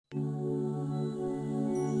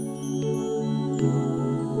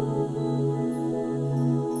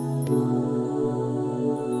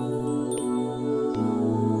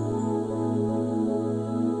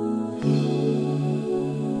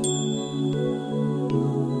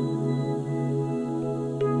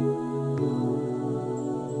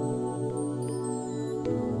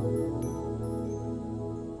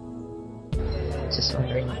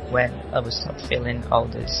when I will stop feeling all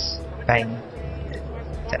this pain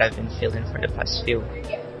that I've been feeling for the past few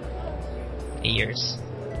years.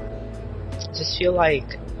 I just feel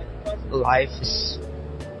like life is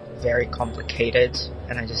very complicated,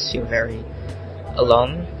 and I just feel very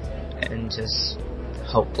alone and just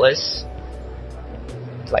hopeless,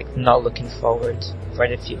 like not looking forward for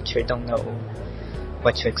the future, don't know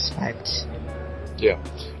what to expect.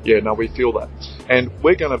 No, we feel that. And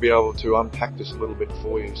we're going to be able to unpack this a little bit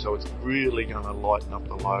for you, so it's really going to lighten up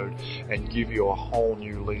the load and give you a whole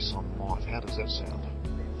new lease on life. How does that sound?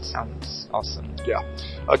 Sounds awesome. Yeah.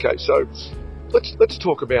 Okay, so let's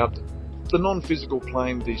talk about the non-physical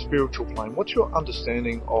plane, the spiritual plane. What's your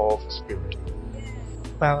understanding of spirit?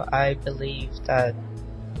 Well, I believe that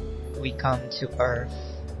we come to Earth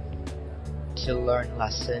to learn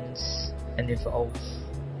lessons and evolve,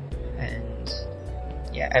 and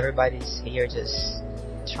everybody's here just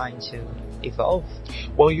trying to evolve.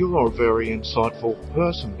 Well, you are a very insightful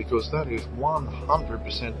person, because that is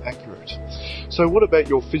 100% accurate. So what about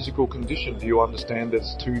your physical condition? Do you understand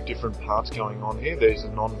there's two different parts going on here? There's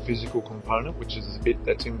a non-physical component, which is the bit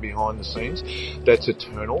that's in behind the scenes. That's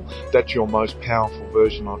eternal. That's your most powerful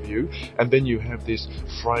version of you. And then you have this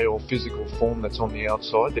frail physical form that's on the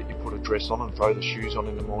outside that you put a dress on and throw the shoes on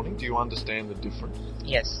in the morning. Do you understand the difference?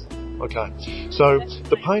 Yes. Okay, so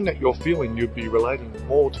the pain that you're feeling, you'd be relating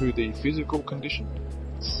more to the physical condition?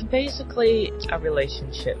 It's basically a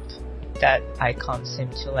relationship that I can't seem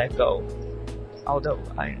to let go, although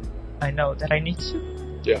I know that I need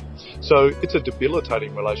to. Yeah, so it's a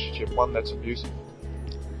debilitating relationship, one that's abusive.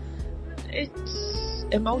 It's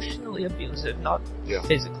emotionally abusive, not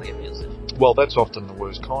physically abusive. Well, that's often the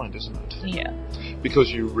worst kind, isn't it? Yeah. Because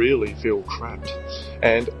you really feel trapped,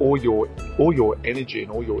 and all your energy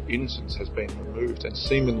and all your innocence has been removed and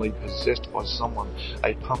seemingly possessed by someone,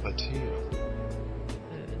 a puppeteer.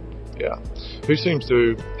 Yeah, who seems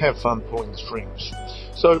to have fun pulling the strings.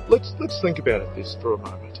 So let's think about this for a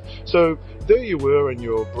moment. So there you were in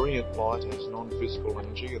your brilliant light as non-physical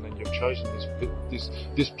energy, and then you've chosen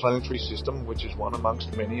this planetary system, which is one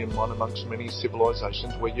amongst many and one amongst many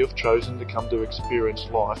civilizations, where you've chosen to come to experience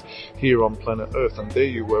life here on planet Earth. And there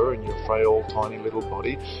you were in your frail, tiny little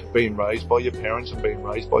body, being raised by your parents and being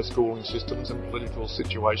raised by schooling systems and political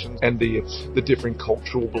situations and the different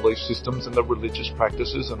cultural belief systems and the religious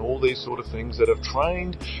practices and all these sort of things that have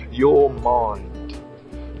trained your mind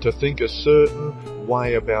to think a certain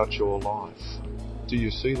way about your life. Do you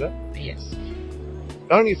see that? Yes.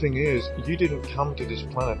 The only thing is, you didn't come to this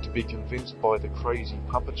planet to be convinced by the crazy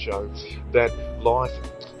puppet show that life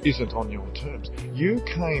isn't on your terms. You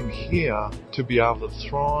came here to be able to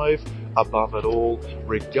thrive above it all,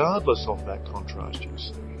 regardless of that contrast you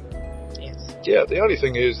see. Yeah, the only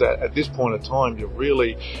thing is that at this point in time, you've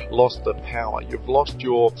really lost the power. You've lost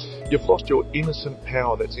your innocent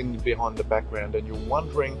power that's in behind the background, and you're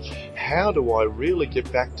wondering, how do I really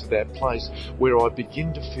get back to that place where I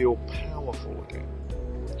begin to feel powerful again?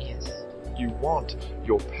 Yes. You want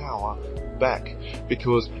your power back,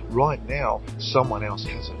 because right now someone else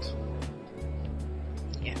has it.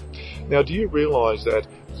 Yeah. Now, do you realise that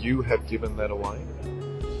you have given that away?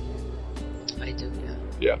 I do, yeah.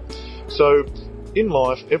 Yeah. So, in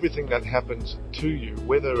life, everything that happens to you,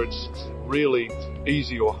 whether it's really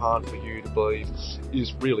easy or hard for you to believe,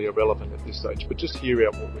 is really irrelevant at this stage. But just hear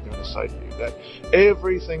out what we're going to say to you, that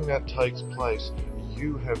everything that takes place,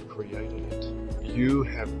 you have created it. You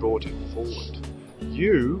have brought it forward.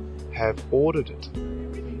 You have ordered it.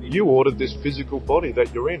 You ordered this physical body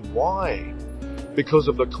that you're in. Why? Because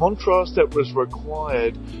of the contrast that was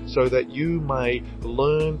required so that you may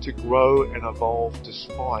learn to grow and evolve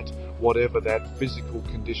despite whatever that physical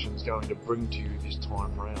condition is going to bring to you this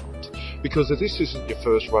time round. Because this isn't your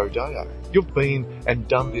first rodeo. You've been and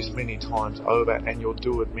done this many times over, and you'll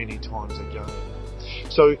do it many times again.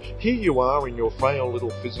 So here you are in your frail little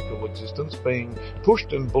physical existence, being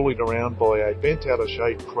pushed and bullied around by a bent out of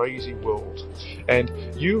shape, crazy world. And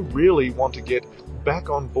you really want to get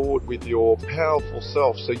back on board with your powerful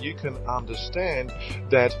self so you can understand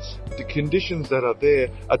that the conditions that are there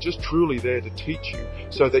are just truly there to teach you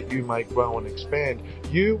so that you may grow and expand.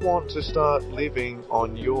 You want to start living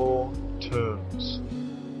on your terms.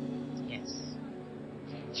 Yes.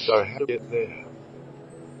 So how do you get there?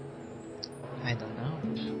 I don't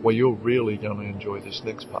know. Well, you're really going to enjoy this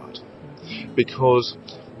next part, because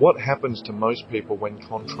what happens to most people when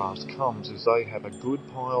contrast comes is they have a good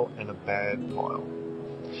pile and a bad pile.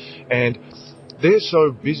 And they're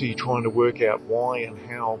so busy trying to work out why and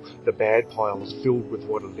how the bad pile is filled with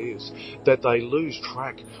what it is that they lose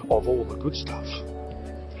track of all the good stuff.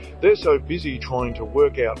 They're so busy trying to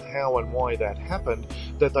work out how and why that happened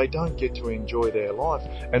that they don't get to enjoy their life,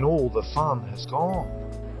 and all the fun has gone.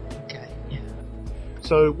 Okay, yeah.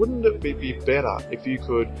 So wouldn't it be better if you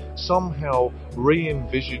could somehow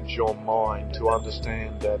re-envisage your mind to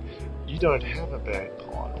understand that you don't have a bad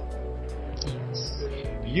pile? Yes.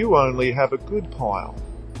 You only have a good pile.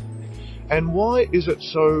 And why is it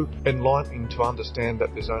so enlightening to understand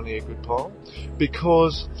that there's only a good pile?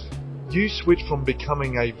 Because you switch from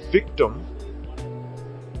becoming a victim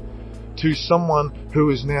to someone who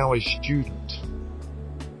is now a student.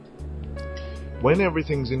 When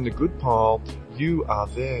everything's in the good pile, you are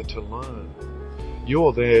there to learn.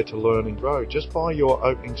 You're there to learn and grow. Just by your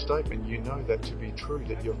opening statement, you know that to be true,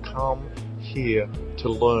 that you've come here to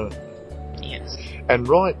learn. Yes. And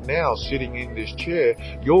right now, sitting in this chair,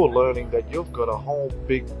 you're learning that you've got a whole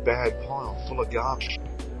big bad pile full of garbage.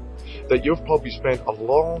 That you've probably spent a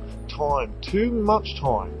long time, too much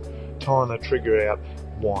time, trying to trigger out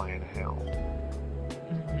why and how.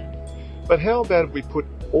 Mm-hmm. But how about if we put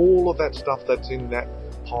all of that stuff that's in that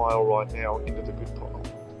pile right now into the good pile?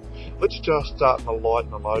 Let's just start to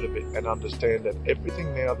lighten the load a bit and understand that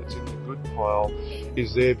everything now that's in the good pile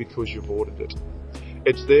is there because you've ordered it.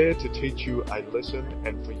 It's there to teach you a lesson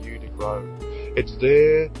and for you to grow. It's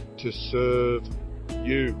there to serve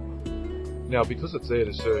you. Now, because it's there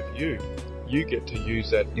to serve you, you get to use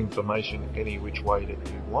that information any which way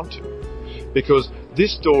that you want to. Because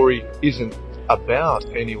this story isn't about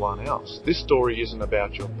anyone else. This story isn't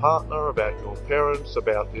about your partner, about your parents,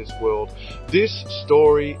 about this world. This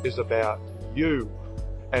story is about you.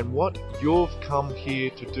 And what you've come here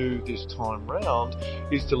to do this time round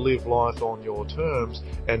is to live life on your terms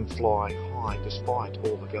and fly high despite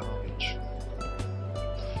all the garbage.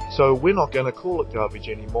 So we're not going to call it garbage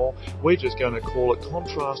anymore. We're just going to call it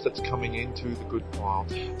contrast that's coming into the good pile.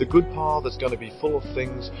 The good pile that's going to be full of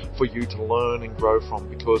things for you to learn and grow from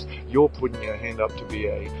because you're putting your hand up to be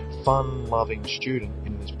a fun-loving student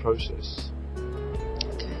in this process.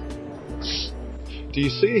 Do you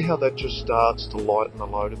see how that just starts to lighten the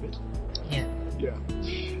load a bit? Yeah. Yeah.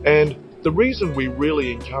 And the reason we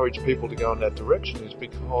really encourage people to go in that direction is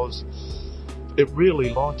because it really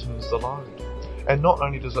lightens the load. And not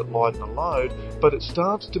only does it lighten the load, but it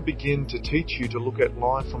starts to begin to teach you to look at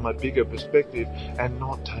life from a bigger perspective and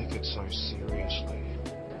not take it so seriously.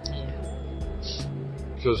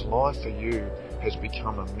 Because life for you has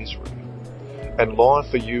become a misery. And life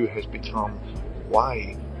for you has become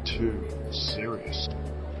way too serious.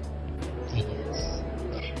 Yes.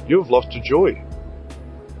 You've lost your joy.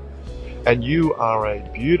 And you are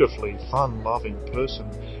a beautifully fun-loving person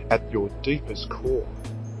at your deepest core.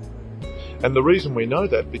 And the reason we know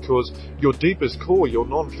that, because your deepest core, your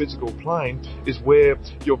non-physical plane, is where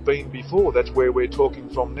you've been before. That's where we're talking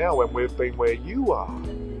from now, and we've been where you are.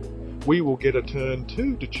 We will get a turn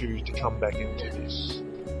too to choose to come back into this.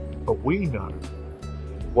 But we know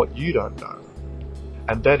what you don't know.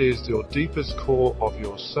 And that is your deepest core of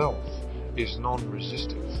yourself is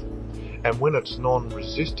non-resistive. And when it's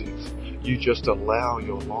non-resistive, you just allow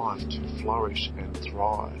your life to flourish and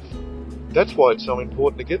thrive. That's why it's so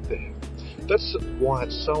important to get there. That's why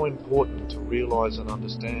it's so important to realise and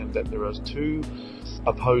understand that there are two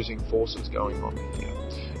opposing forces going on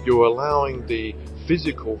here. You're allowing the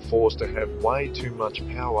physical force to have way too much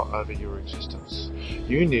power over your existence.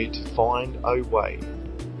 You need to find a way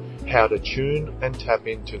how to tune and tap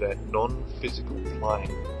into that non-physical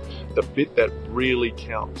plane, the bit that really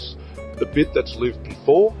counts, the bit that's lived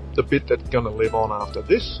before, the bit that's going to live on after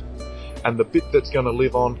this, and the bit that's going to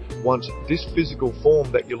live on once this physical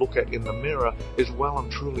form that you look at in the mirror is well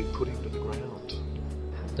and truly put into the ground.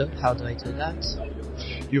 How do I do that?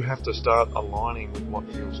 You have to start aligning with what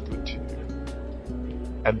feels good to you.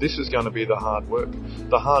 And this is going to be the hard work.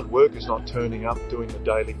 The hard work is not turning up, doing the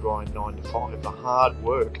daily grind 9 to 5. The hard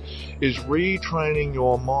work is retraining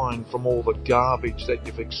your mind from all the garbage that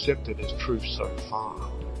you've accepted as truth so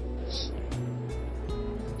far.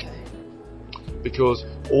 Okay. Because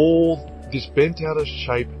all this bent out of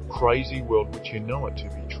shape, crazy world, which you know it to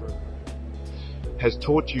be true, has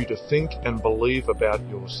taught you to think and believe about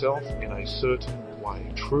yourself in a certain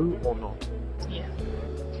way, true or not. Yeah.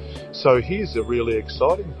 So here's the really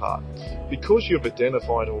exciting part. Because you've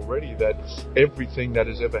identified already that everything that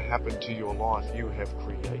has ever happened to your life you have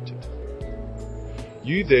created,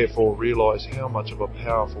 you therefore realise how much of a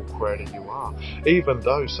powerful creator you are, even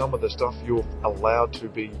though some of the stuff you've allowed to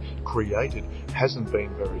be created hasn't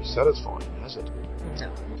been very satisfying, has it? No.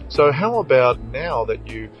 So how about now that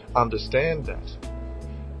you understand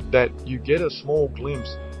that you get a small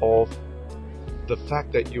glimpse of the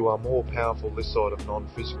fact that you are more powerful this side of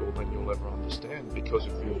non-physical than you'll ever understand because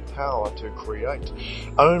of your power to create.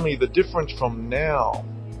 Only the difference from now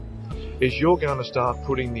is you're going to start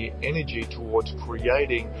putting the energy towards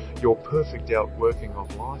creating your perfect outworking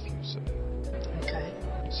of life, you see. Okay.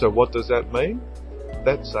 So what does that mean?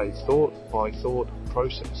 That's a thought by thought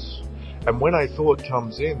process. And when a thought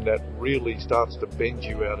comes in that really starts to bend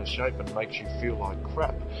you out of shape and makes you feel like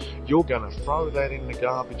crap, you're going to throw that in the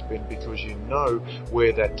garbage bin because you know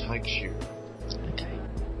where that takes you. Okay.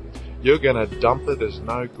 You're going to dump it as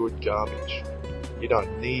no good garbage. You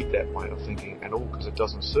don't need that way of thinking at all because it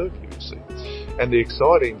doesn't serve you, you see. And the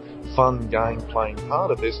exciting, fun game playing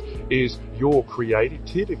part of this is your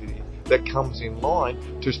creativity that comes in line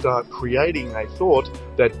to start creating a thought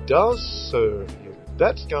that does serve you.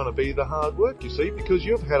 That's going to be the hard work, you see, because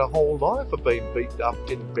you've had a whole life of being beaten up,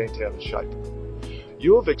 getting bent out of shape.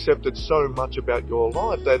 You have accepted so much about your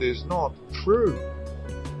life that is not true.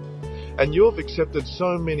 And you've accepted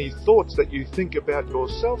so many thoughts that you think about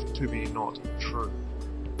yourself to be not true.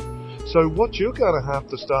 So what you're going to have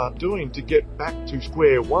to start doing to get back to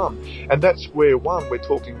square one, and that square one we're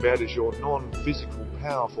talking about is your non-physical,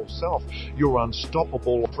 powerful self, your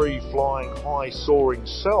unstoppable, free-flying, high-soaring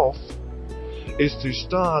self, is to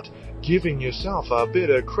start giving yourself a bit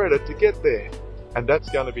of credit to get there. And that's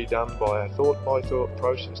going to be done by a thought-by-thought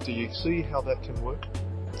process. Do you see how that can work?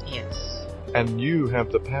 Yes. And you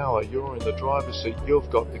have the power. You're in the driver's seat. You've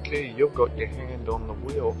got the key. You've got your hand on the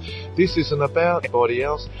wheel. This isn't about anybody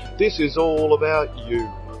else. This is all about you.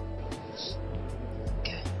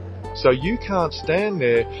 Okay. So you can't stand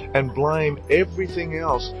there and blame everything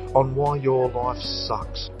else on why your life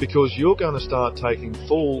sucks, because you're going to start taking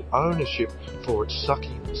full ownership for its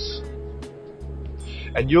suckiness.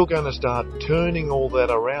 And you're going to start turning all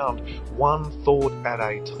that around one thought at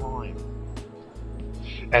a time.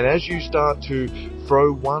 And as you start to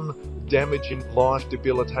throw one damaging, life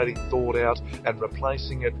debilitating thought out and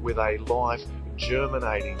replacing it with a life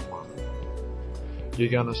germinating one, you're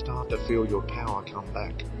going to start to feel your power come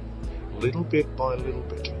back, little bit by little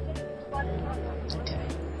bit.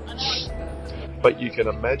 Okay. But you can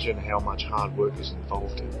imagine how much hard work is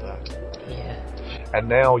involved in that. Yeah. And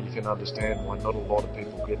now you can understand why not a lot of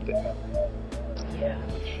people get there. Yeah.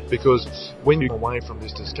 Because when you're away from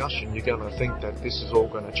this discussion, you're going to think that this is all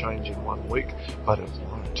going to change in 1 week, but it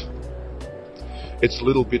won't. It's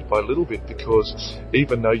little bit by little bit, because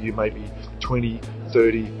even though you may be 20,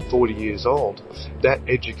 30, 40 years old, that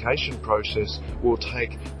education process will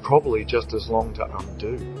take probably just as long to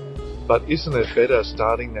undo. But isn't it better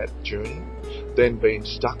starting that journey than being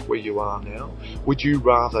stuck where you are now? Would you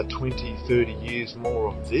rather 20, 30 years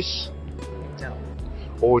more of this? No.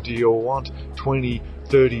 Or do you want 20,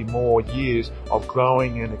 30 more years of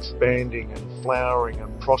growing and expanding and flowering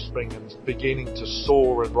and prospering and beginning to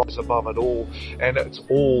soar and rise above it all, and it's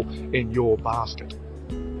all in your basket?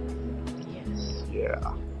 Yes.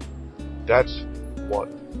 Yeah. That's what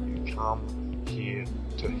you come here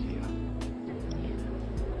to hear.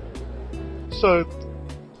 So,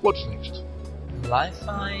 what's next? Will I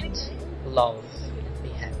find love and be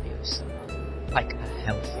happy with someone? Like a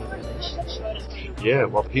healthy relationship? Yeah,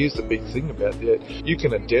 well, here's the big thing about that. You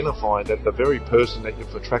can identify that the very person that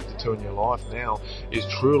you've attracted to in your life now is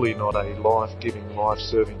truly not a life-giving,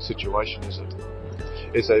 life-serving situation, is it?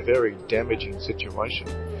 It's a very damaging situation.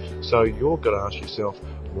 So you've got to ask yourself,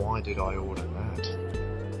 why did I order that?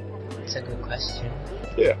 It's a good question.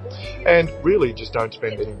 Yeah, and really just don't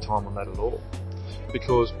spend any time on that at all.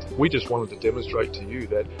 Because we just wanted to demonstrate to you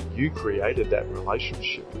that you created that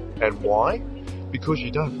relationship. And why? Because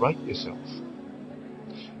you don't rate yourself.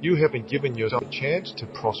 You haven't given yourself a chance to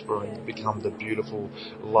prosper and become the beautiful,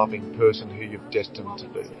 loving person who you're destined to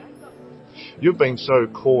be. You've been so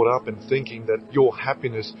caught up in thinking that your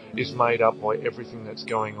happiness is made up by everything that's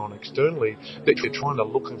going on externally that you're trying to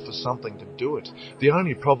look for something to do it. The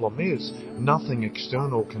only problem is nothing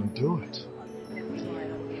external can do it.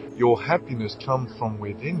 Your happiness comes from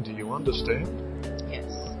within. Do you understand?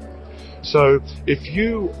 Yes. So if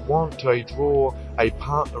you want to draw a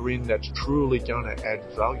partner in that's truly going to add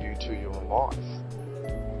value to your life,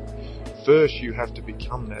 first you have to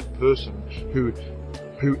become that person who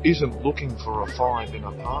isn't looking for a 5 in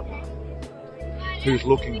a partner, who's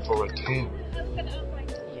looking for a 10.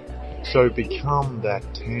 So become that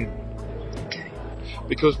 10. Okay.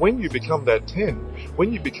 Because when you become that 10,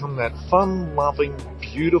 when you become that fun-loving,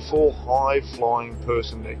 beautiful, high-flying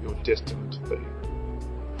person that you're destined to be,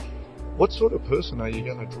 what sort of person are you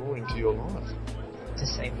going to draw into your life? At the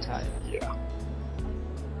same time. Yeah.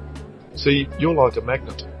 See, you're like a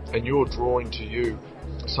magnet, and you're drawing to you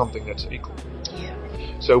something that's equal. Yeah.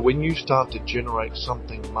 So when you start to generate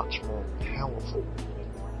something much more powerful,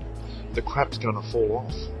 the crap's going to fall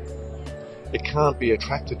off. It can't be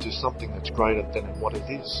attracted to something that's greater than what it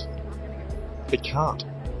is. It can't.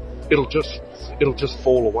 It'll just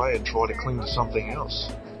fall away and try to cling to something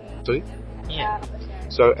else. See? Yeah.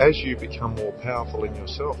 So as you become more powerful in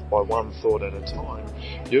yourself by one thought at a time,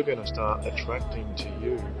 you're going to start attracting to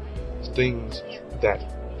you things that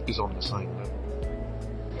is on the same level.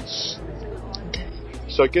 Okay.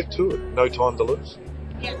 So get to it. No time to lose.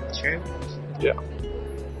 True. Yeah.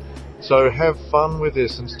 So have fun with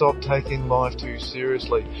this and stop taking life too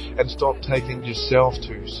seriously and stop taking yourself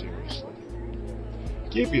too seriously.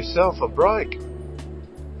 Give yourself a break.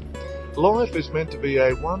 Life is meant to be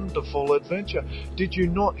a wonderful adventure. Did you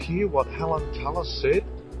not hear what Helen Keller said?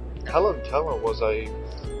 Helen Keller was a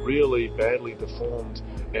really badly deformed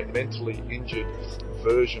and mentally injured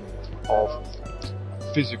version of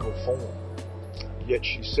physical form. Yet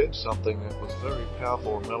she said something that was very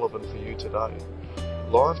powerful and relevant for you today.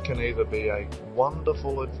 Life can either be a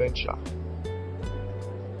wonderful adventure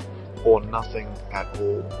or nothing at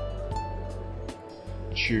all.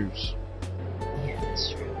 Choose. Yeah,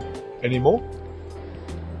 that's true. Any more?